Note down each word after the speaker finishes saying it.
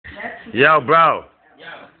Yo, bro.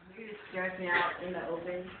 Stretching out in the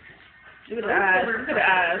open. Look at the eyes. Look at the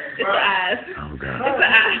eyes. It's the eyes. Oh, God. It's the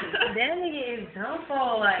eyes. That nigga is dumb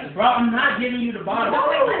for like. Bro, I'm not giving you the bottle.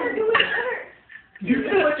 You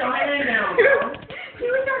can put your hand down, bro.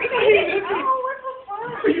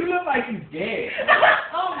 You look like you dead.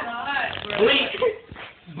 Oh God, bro.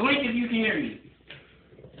 Blink if you can hear me.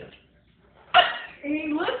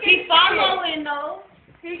 He's following though.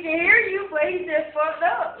 He can hear you, but he just fucked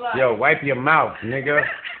up. Like. Yo, wipe your mouth, nigga.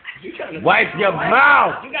 Wipe your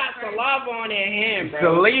mouth. You got saliva on that hand, bro.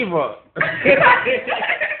 Saliva.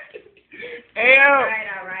 Hey, yo. All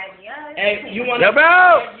right. Yeah. Hey, you want Yo, to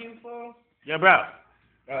bro. you for? Yo, bro.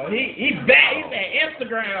 Oh, he's back. He said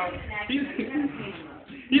Instagram.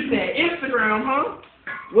 He said Instagram, huh?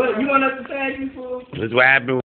 What you want us to tag you for? This is what happened.